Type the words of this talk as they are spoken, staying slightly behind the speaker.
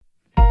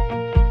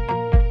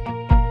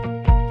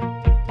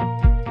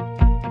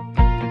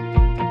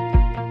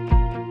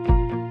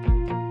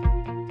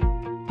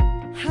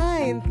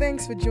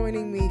thanks for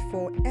joining me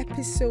for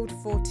episode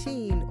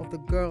 14 of the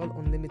Girl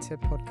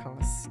Unlimited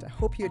podcast. I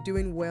hope you're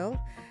doing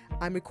well.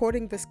 I'm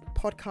recording this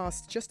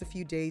podcast just a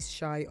few days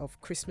shy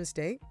of Christmas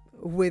Day,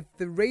 with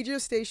the radio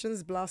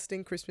stations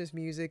blasting Christmas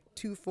music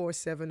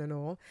 24/7 and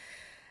all.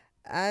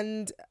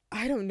 And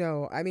I don't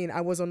know,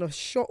 I was on a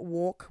short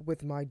walk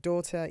with my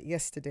daughter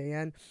yesterday,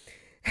 and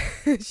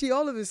she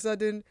all of a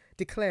sudden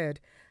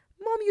declared,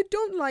 "Mom, you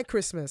don't like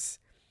Christmas."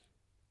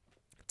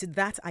 To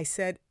that I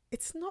said,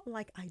 "It's not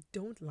like I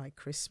don't like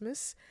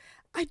Christmas.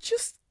 I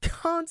just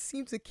can't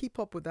seem to keep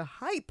up with the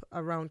hype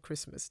around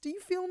Christmas. Do you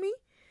feel me?"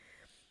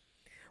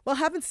 Well,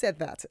 having said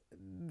that,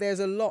 there's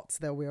a lot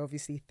that we're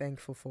obviously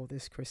thankful for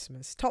this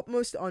Christmas.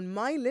 Topmost on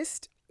my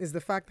list is the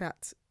fact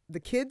that the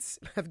kids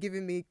have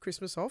given me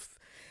Christmas off,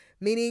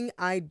 meaning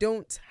I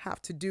don't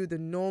have to do the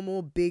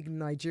normal big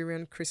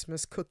Nigerian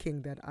Christmas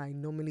cooking that I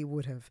normally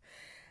would have.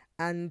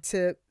 And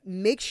to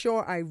make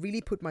sure I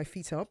really put my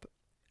feet up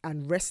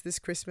and rest this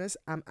Christmas,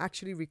 I'm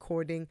actually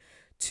recording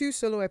 2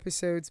 solo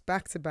episodes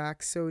back to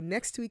back. So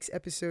next week's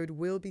episode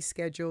will be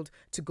scheduled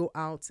to go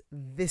out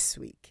this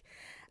week.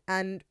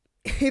 And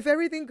if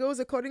everything goes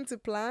according to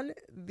plan,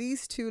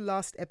 these 2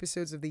 last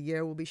episodes of the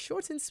year will be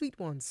short and sweet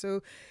ones.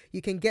 So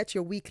you can get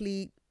your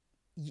weekly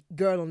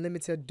Girl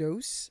Unlimited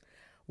dose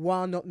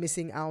while not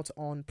missing out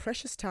on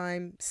precious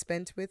time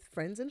spent with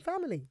friends and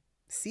family.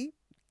 See?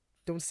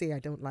 Don't say I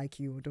don't like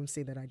you, or don't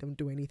say that I don't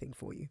do anything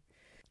for you.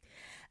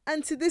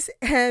 And to this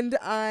end,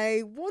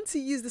 I want to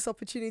use this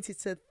opportunity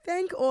to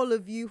thank all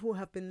of you who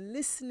have been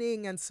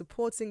listening and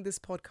supporting this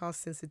podcast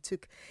since it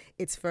took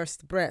its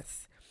first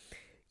breath.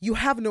 You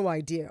have no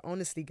idea,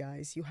 honestly,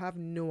 guys, you have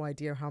no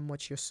idea how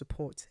much your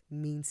support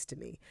means to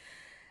me.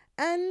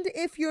 And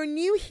if you're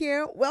new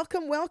here,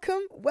 welcome,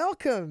 welcome,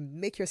 welcome.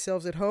 Make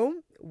yourselves at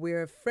home.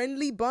 We're a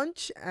friendly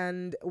bunch,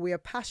 and we are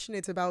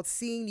passionate about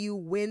seeing you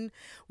win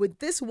with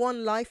this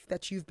one life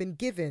that you've been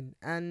given.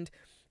 And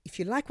if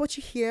you like what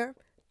you hear,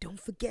 don't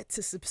forget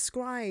to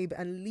subscribe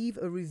and leave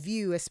a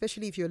review,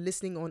 especially if you're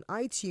listening on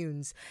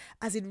iTunes,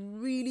 as it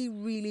really,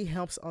 really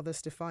helps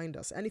others to find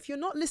us. And if you're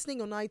not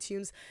listening on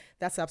iTunes,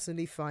 that's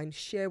absolutely fine.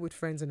 Share with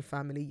friends and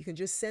family. You can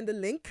just send a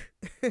link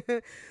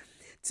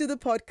to the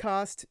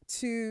podcast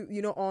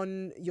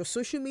on your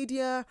social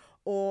media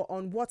or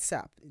on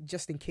WhatsApp,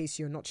 just in case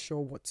you're not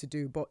sure what to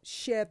do. But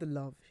share the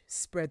love,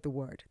 spread the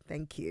word.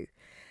 Thank you.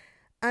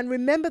 And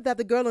remember that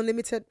the Girl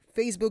Unlimited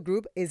Facebook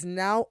group is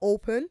now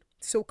open.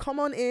 So come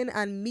on in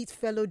and meet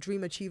fellow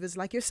dream achievers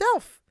like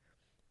yourself.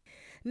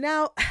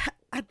 Now,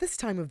 at this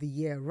time of the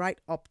year, right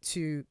up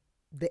to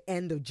the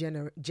end of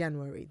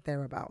January,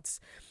 thereabouts,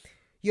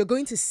 you're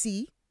going to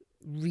see,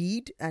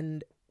 read,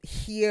 and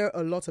hear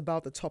a lot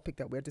about the topic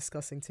that we're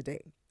discussing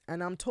today.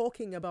 And I'm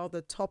talking about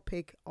the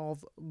topic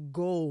of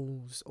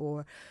goals,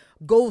 or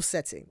goal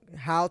setting,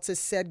 how to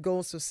set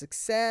goals for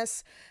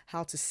success,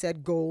 how to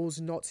set goals,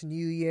 not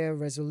New Year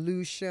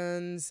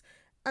resolutions,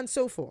 and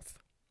so forth.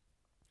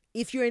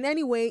 If you're in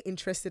any way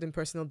interested in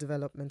personal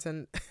development,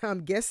 and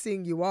I'm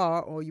guessing you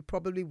are, or you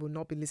probably will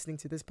not be listening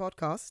to this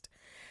podcast,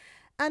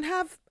 and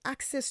have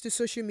access to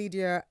social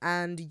media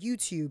and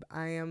YouTube,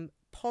 I am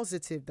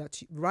positive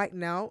that right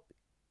now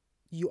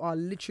you are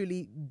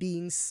literally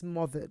being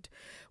smothered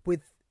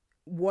with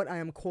what I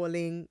am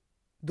calling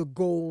the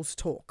goals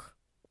talk.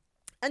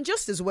 And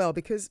just as well,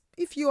 because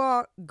if you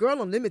are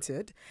Girl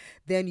Unlimited,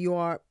 then you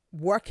are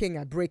working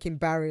at breaking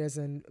barriers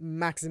and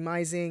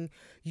maximizing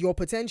your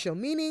potential,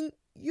 meaning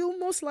you'll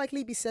most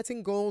likely be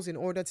setting goals in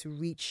order to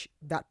reach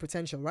that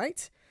potential,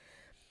 right?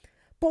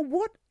 But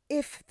what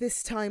if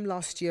this time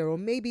last year, or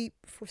maybe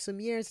for some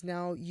years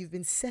now, you've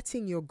been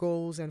setting your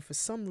goals and for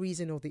some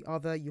reason or the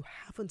other, you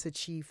haven't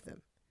achieved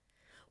them?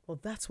 Well,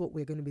 that's what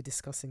we're going to be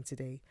discussing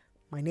today.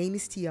 My name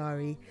is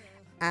Tiari,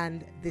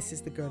 and this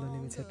is the Girl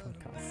Unlimited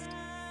podcast.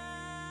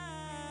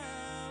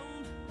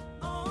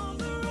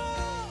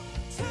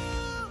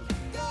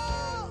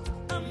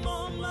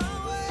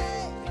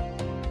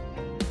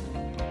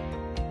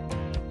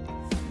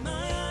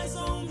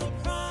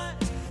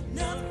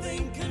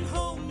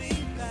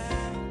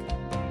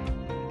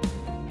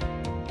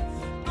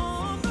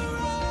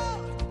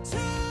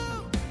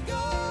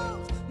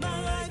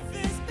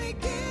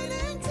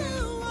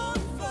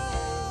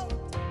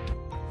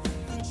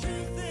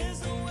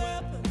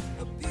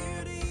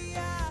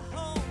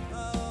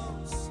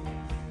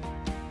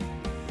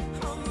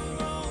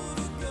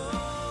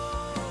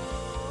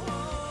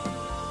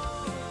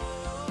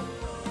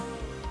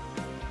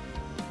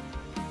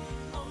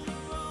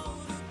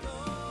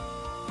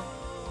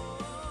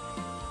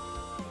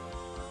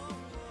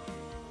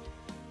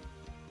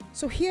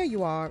 So here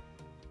you are,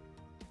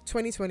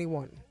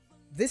 2021.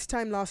 This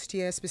time last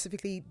year,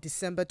 specifically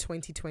December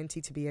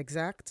 2020 to be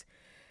exact,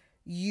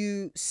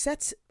 you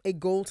set a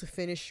goal to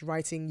finish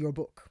writing your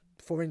book,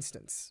 for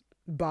instance,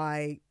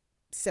 by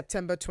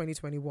September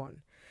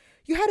 2021.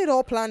 You had it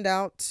all planned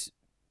out,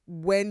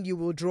 when you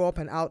will draw up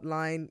an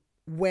outline,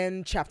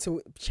 when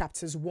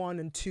chapters 1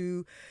 and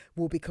 2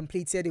 will be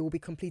completed. It will be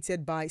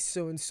completed by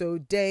so-and-so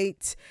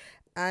date.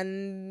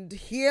 And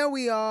here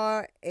we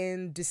are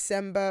in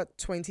December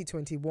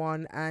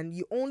 2021, and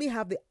you only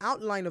have the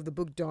outline of the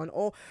book done,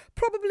 or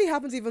probably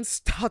haven't even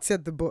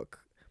started the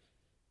book.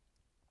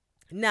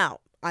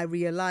 Now, I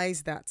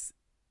realize that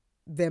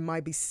there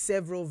might be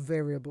several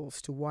variables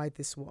to why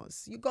this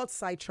was. You got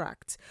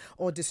sidetracked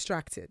or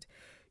distracted.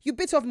 You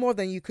bit off more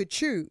than you could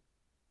chew.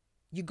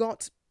 You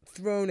got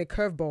thrown a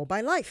curveball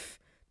by life.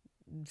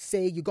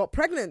 Say you got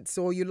pregnant,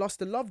 or you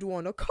lost a loved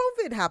one, or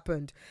COVID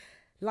happened.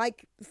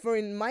 Like,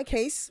 in my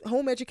case,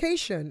 home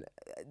education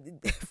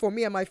for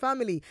me and my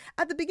family.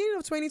 At the beginning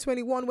of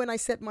 2021, when I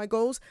set my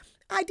goals,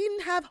 I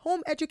didn't have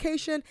home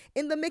education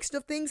in the mix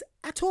of things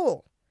at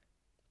all.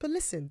 But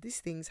listen,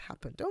 these things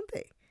happen, don't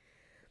they?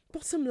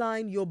 Bottom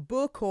line, your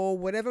book or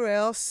whatever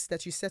else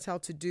that you set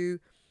out to do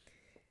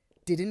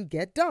didn't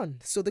get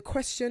done. So the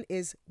question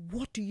is,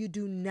 what do you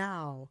do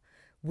now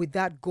with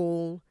that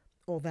goal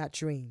or that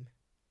dream?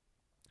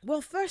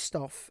 Well, first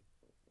off,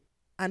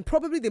 and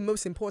probably the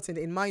most important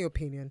in my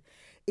opinion,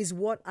 is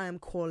what I am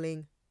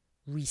calling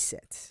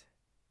reset.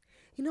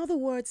 In other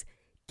words,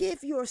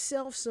 give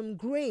yourself some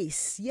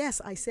grace. Yes,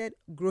 I said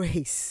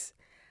grace.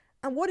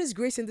 And what is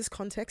grace in this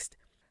context?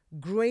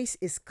 Grace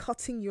is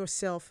cutting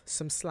yourself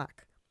some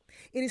slack.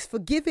 It is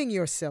forgiving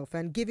yourself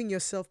and giving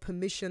yourself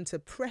permission to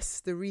press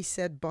the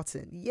reset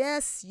button.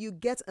 Yes, you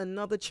get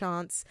another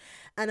chance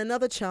and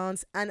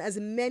as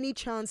many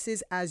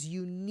chances as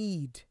you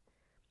need,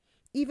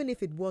 even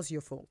if it was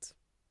your fault.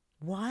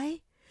 Why?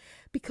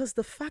 Because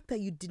the fact that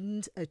you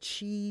didn't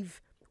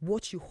achieve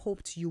what you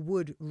hoped you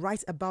would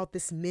right about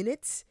this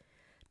minute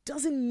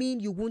doesn't mean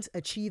you won't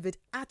achieve it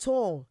at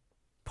all.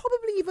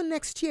 Probably even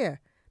next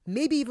year,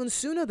 maybe even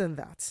sooner than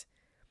that.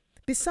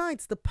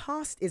 Besides, the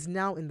past is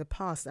now in the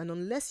past, and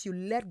unless you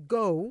let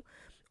go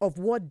of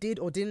what did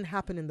or didn't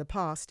happen in the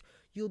past,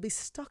 you'll be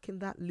stuck in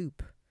that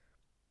loop.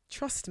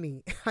 Trust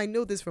me, I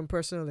know this from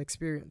personal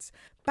experience.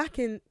 Back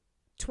in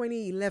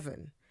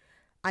 2011,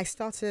 I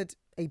started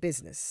a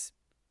business.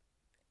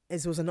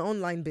 It was an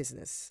online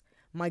business.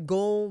 My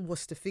goal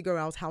was to figure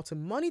out how to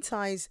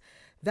monetize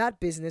that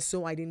business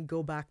so I didn't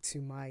go back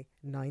to my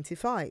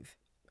 9-to-5.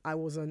 I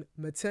was on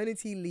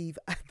maternity leave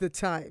at the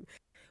time,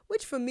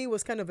 which for me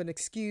was kind of an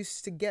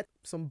excuse to get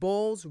some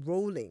balls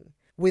rolling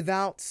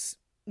without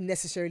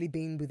necessarily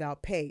being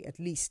without pay, at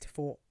least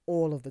for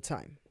all of the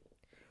time.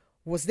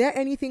 Was there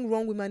anything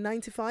wrong with my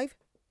 9-to-5?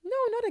 No,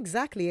 not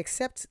exactly,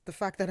 except the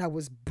fact that I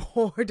was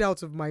bored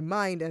out of my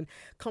mind and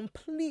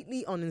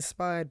completely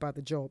uninspired by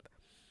the job.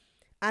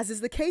 As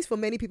is the case for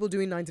many people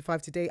doing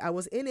 9-to-5 today, I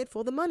was in it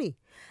for the money.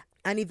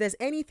 And if there's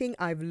anything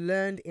I've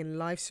learned in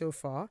life so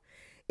far,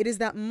 it is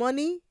that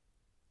money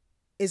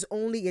is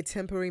only a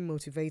temporary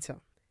motivator.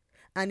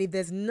 And if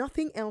there's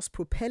nothing else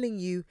propelling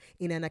you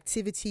in an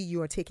activity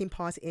you are taking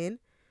part in,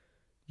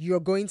 you're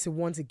going to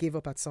want to give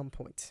up at some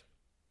point.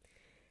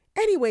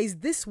 Anyways,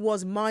 this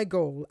was my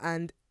goal,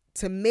 and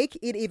to make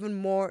it even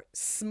more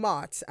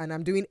smart, and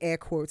I'm doing air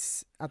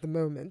quotes at the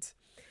moment,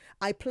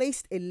 I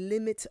placed a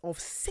limit of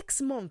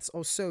 6 months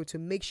or so to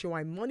make sure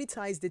I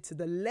monetized it to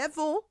the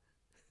level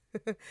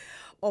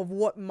of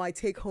what my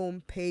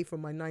take-home pay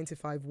from my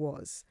 9-to-5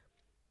 was.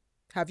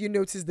 Have you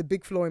noticed the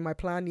big flaw in my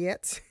plan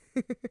yet?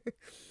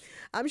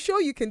 I'm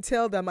sure you can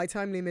tell that my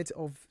time limit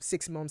of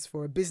 6 months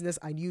for a business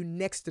I knew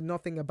next to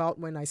nothing about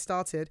when I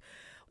started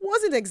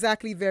wasn't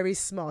exactly very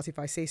smart, if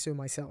I say so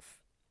myself.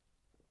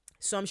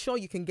 So I'm sure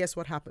you can guess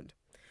what happened.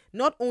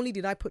 Not only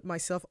did I put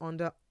myself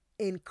under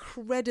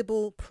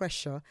incredible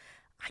pressure,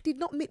 I did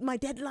not meet my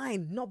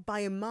deadline, not by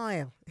a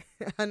mile.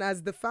 And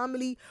as the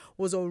family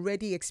was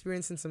already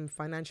experiencing some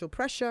financial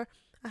pressure,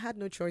 I had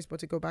no choice but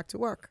to go back to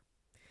work.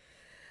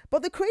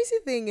 But the crazy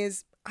thing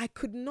is, I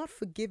could not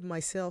forgive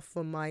myself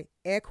for my,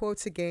 air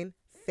quotes again,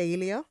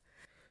 failure.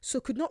 So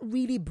could not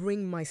really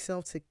bring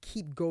myself to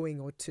keep going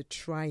or to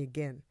try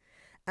again.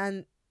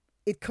 And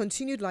it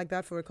continued like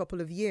that for a couple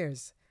of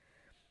years.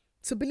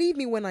 So believe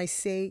me when I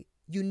say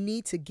you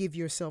need to give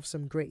yourself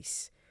some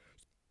grace.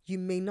 You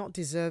may not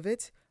deserve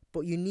it,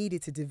 but you need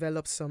it to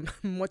develop some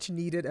much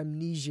needed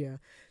amnesia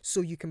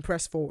so you can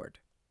press forward.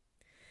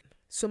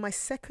 So my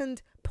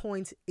second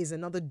point is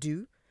another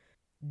do.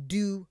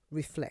 Do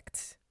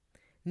reflect.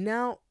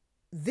 Now,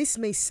 this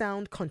may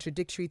sound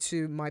contradictory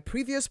to my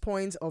previous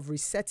point of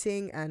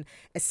resetting and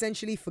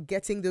essentially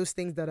forgetting those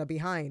things that are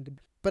behind,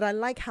 but I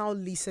like how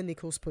Lisa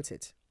Nichols put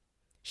it.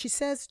 She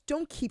says,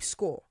 don't keep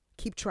score,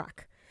 keep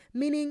track.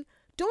 Meaning,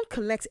 don't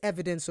collect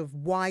evidence of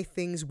why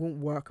things won't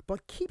work,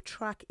 but keep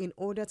track in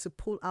order to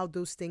pull out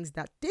those things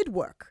that did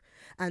work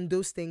and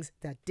those things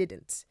that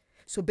didn't.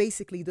 So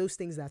basically, those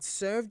things that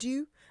served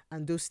you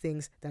and those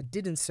things that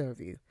didn't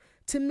serve you.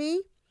 To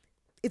me,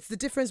 it's the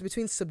difference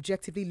between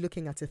subjectively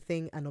looking at a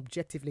thing and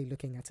objectively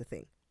looking at a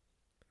thing.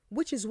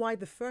 Which is why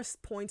the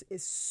first point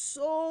is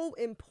so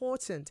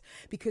important,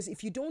 because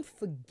if you don't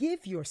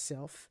forgive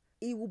yourself,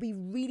 it will be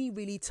really,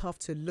 really tough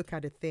to look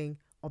at a thing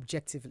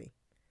objectively.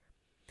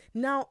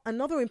 Now,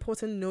 another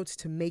important note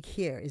to make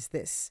here is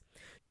this.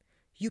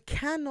 You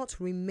cannot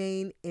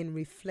remain in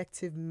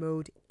reflective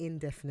mode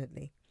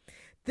indefinitely.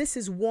 This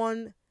is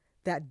one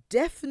that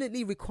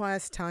definitely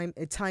requires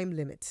a time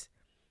limit.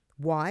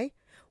 Why?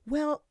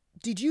 Well,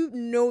 did you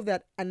know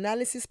that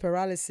analysis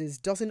paralysis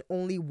doesn't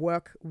only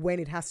work when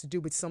it has to do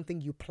with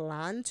something you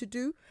plan to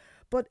do,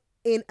 but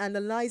in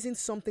analyzing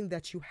something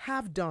that you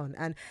have done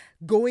and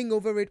going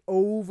over it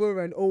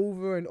over and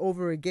over and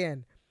over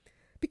again?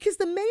 Because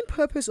the main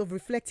purpose of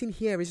reflecting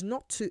here is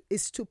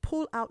to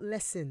pull out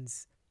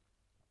lessons,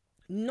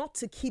 not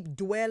to keep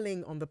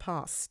dwelling on the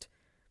past.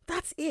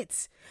 That's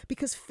it.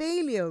 Because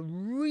failure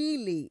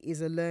really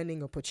is a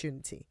learning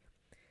opportunity.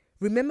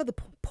 Remember the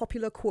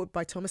popular quote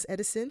by Thomas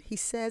Edison? He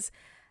says,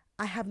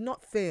 "I have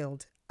not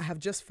failed. I have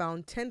just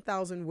found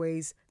 10,000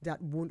 ways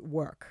that won't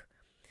work."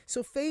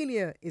 So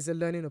failure is a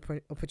learning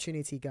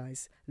opportunity,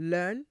 guys.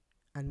 Learn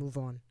and move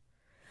on.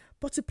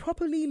 But to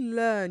properly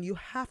learn, you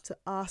have to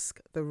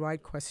ask the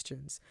right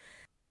questions.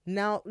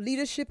 Now,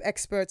 leadership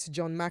expert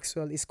John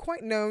Maxwell is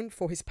quite known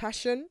for his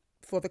passion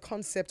for the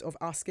concept of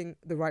asking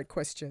the right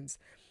questions.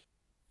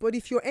 But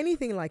if you're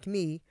anything like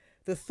me,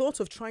 the thought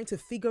of trying to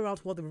figure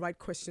out what the right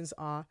questions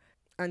are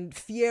and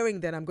fearing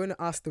that I'm going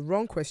to ask the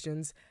wrong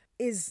questions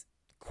is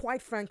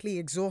quite frankly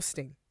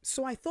exhausting.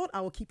 So I thought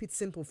I will keep it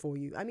simple for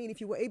you. I mean, if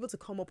you were able to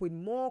come up with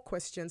more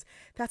questions,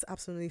 that's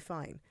absolutely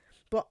fine.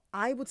 But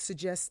I would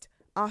suggest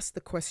ask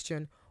the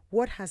question,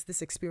 what has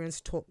this experience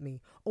taught me?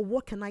 Or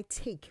what can I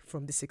take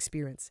from this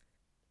experience?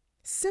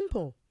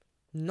 Simple,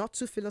 not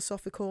too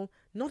philosophical,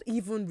 not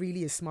even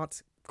really a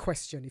smart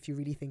question if you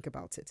really think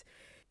about it.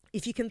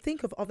 If you can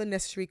think of other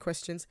necessary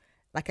questions,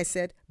 like I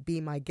said,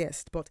 be my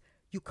guest. But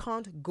you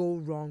can't go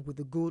wrong with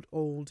the good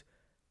old,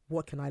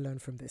 what can I learn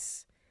from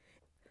this?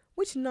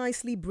 Which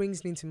nicely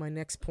brings me to my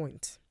next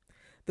point.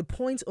 The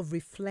point of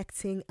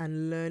reflecting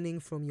and learning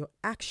from your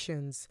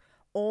actions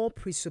all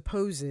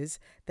presupposes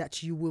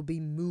that you will be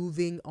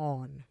moving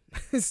on.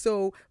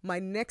 So my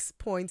next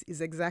point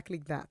is exactly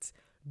that.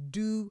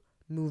 Do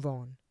move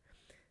on.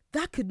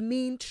 That could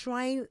mean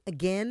trying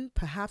again,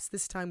 perhaps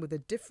this time with a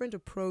different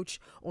approach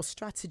or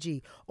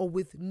strategy, or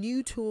with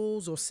new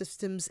tools or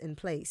systems in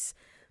place.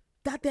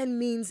 That then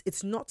means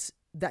it's not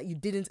that you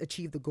didn't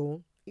achieve the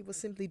goal, it was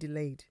simply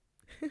delayed.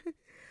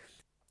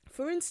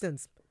 For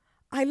instance,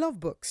 I love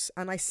books,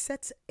 and I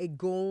set a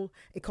goal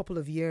a couple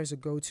of years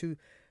ago to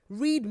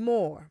read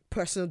more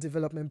personal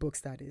development books,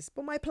 that is,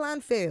 but my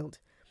plan failed.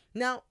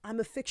 Now, I'm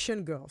a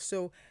fiction girl,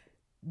 so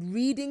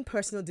reading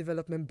personal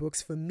development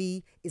books for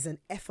me is an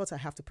effort I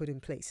have to put in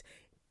place.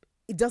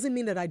 It doesn't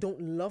mean that I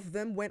don't love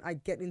them when I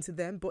get into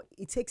them, but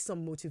it takes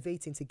some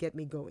motivating to get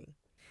me going.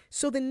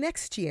 So the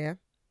next year,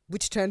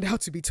 which turned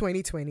out to be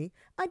 2020,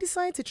 I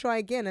decided to try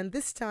again, and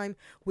this time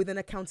with an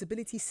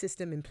accountability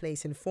system in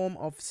place in form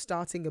of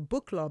starting a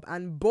book club.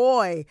 And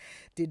boy,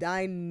 did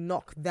I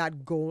knock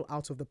that goal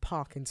out of the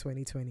park in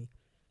 2020.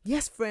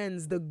 Yes,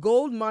 friends, the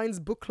Gold Mines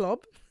Book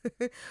Club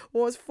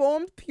was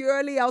formed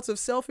purely out of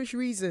selfish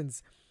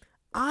reasons.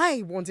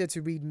 I wanted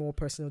to read more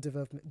personal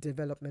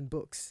development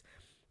books.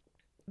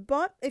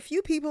 But a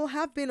few people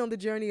have been on the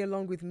journey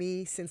along with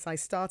me since I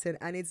started,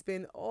 and it's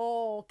been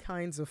all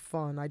kinds of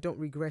fun. I don't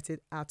regret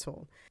it at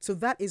all. So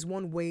that is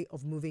one way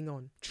of moving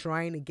on,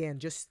 trying again,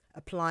 just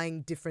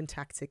applying different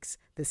tactics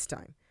this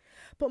time.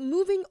 But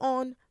moving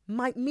on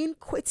might mean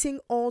quitting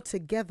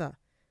altogether.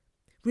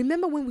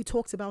 Remember when we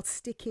talked about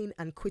sticking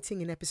and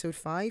quitting in episode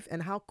 5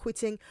 and how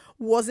quitting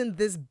wasn't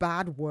this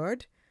bad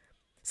word?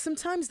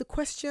 Sometimes the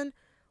question,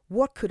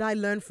 what could I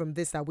learn from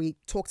this, that we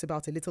talked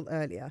about a little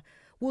earlier,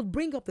 will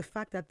bring up the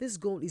fact that this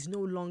goal is no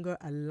longer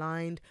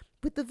aligned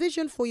with the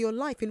vision for your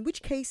life, in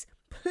which case,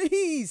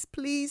 please,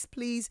 please,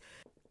 please,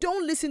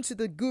 don't listen to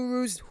the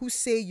gurus who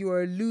say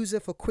you're a loser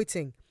for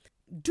quitting.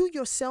 Do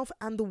yourself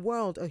and the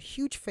world a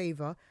huge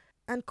favor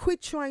and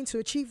quit trying to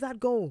achieve that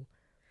goal.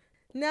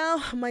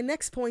 Now, my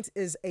next point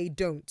is a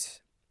don't.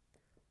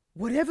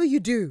 Whatever you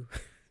do,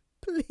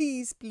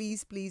 please,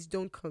 please, please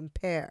don't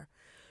compare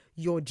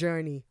your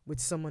journey with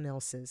someone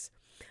else's.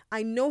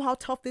 I know how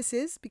tough this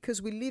is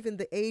because we live in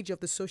the age of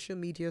the social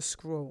media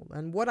scroll.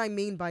 And what I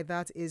mean by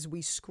that is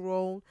we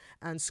scroll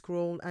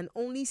and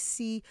only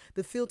see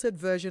the filtered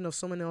version of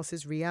someone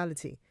else's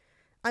reality.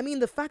 I mean,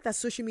 the fact that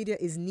social media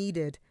is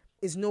needed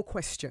is no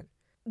question.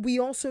 We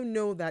also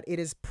know that it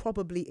is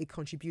probably a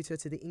contributor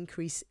to the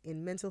increase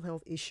in mental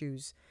health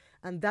issues,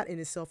 and that in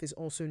itself is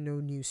also no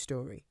new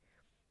story.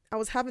 I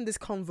was having this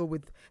convo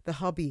with the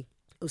hubby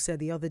who said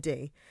the other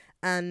day,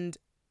 and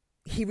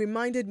he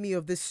reminded me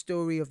of this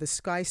story of the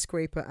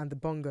skyscraper and the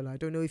bungalow. I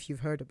don't know if you've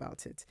heard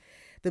about it.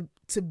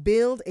 To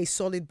build a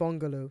solid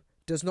bungalow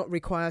does not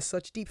require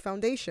such deep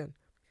foundation.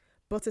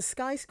 But a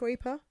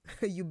skyscraper,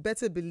 you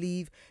better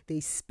believe they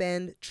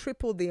spend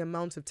triple the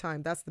amount of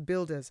time. That's the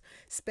builders.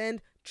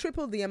 Spend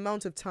triple the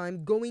amount of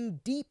time going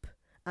deep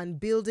and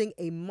building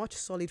a much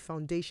solid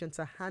foundation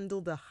to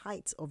handle the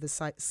height of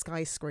the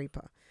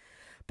skyscraper.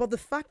 But the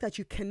fact that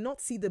you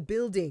cannot see the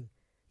building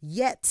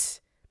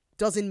yet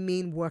doesn't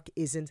mean work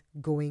isn't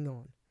going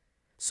on.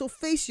 So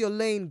face your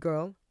lane,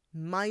 girl.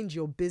 Mind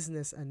your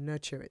business and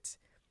nurture it.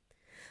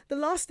 The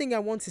last thing I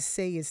want to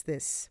say is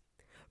this.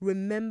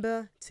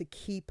 Remember to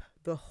keep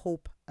the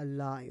hope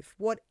alive,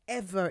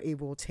 whatever it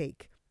will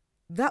take.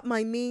 That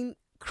might mean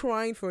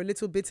crying for a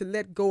little bit to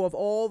let go of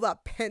all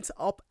that pent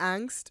up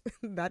angst.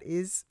 That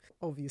is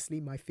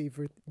obviously my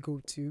favorite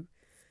go-to.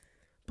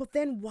 But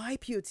then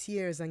wipe your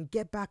tears and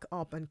get back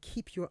up and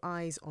keep your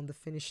eyes on the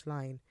finish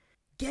line.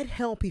 Get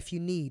help if you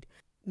need.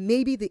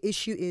 Maybe the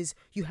issue is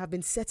you have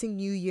been setting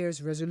New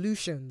Year's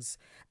resolutions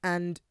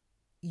and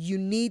you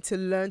need to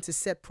learn to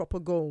set proper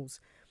goals.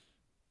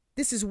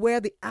 This is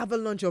where the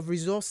avalanche of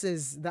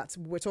resources that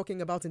we're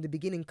talking about in the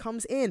beginning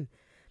comes in.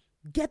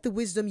 Get the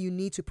wisdom you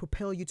need to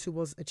propel you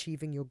towards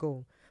achieving your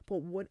goal.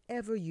 But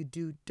whatever you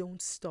do, don't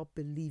stop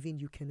believing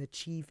you can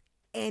achieve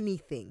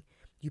anything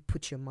you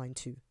put your mind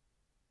to.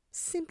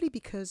 Simply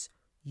because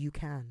you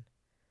can.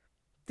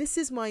 This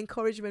is my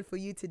encouragement for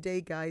you today,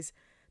 guys,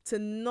 to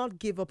not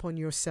give up on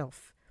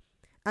yourself.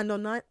 And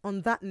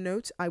on that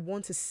note, I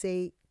want to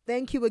say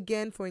thank you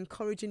again for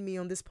encouraging me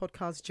on this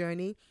podcast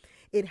journey.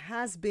 It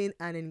has been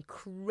an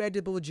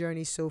incredible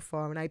journey so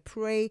far, and I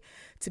pray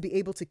to be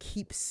able to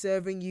keep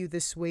serving you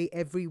this way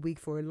every week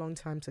for a long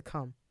time to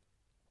come.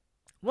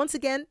 Once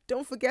again,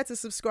 don't forget to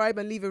subscribe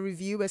and leave a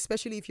review,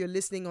 especially if you're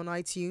listening on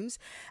iTunes,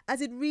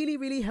 as it really,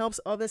 really helps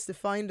others to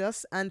find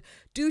us. And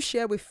do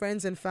share with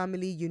friends and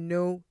family you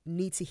know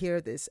need to hear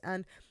this.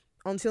 And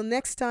until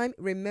next time,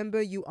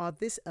 remember you are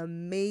this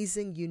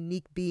amazing,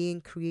 unique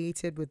being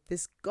created with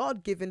this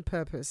God-given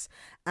purpose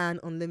and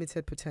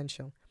unlimited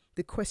potential.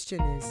 The question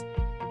is,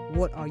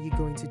 what are you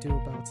going to do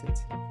about it?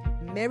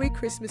 Merry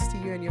Christmas to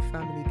you and your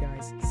family,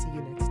 guys. See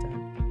you next time.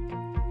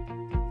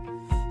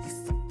 You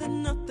thought that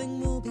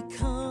nothing will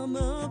become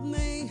of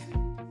me,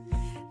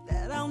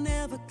 that I'll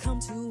never come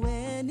to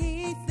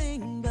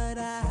anything, but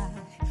I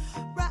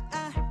rise.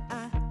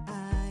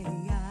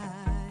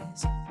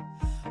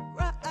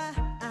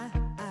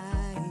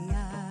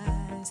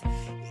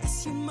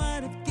 Yes, you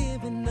might have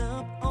given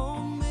up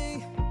on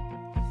me,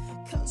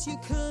 'cause you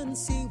couldn't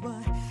see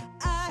what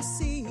I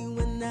see when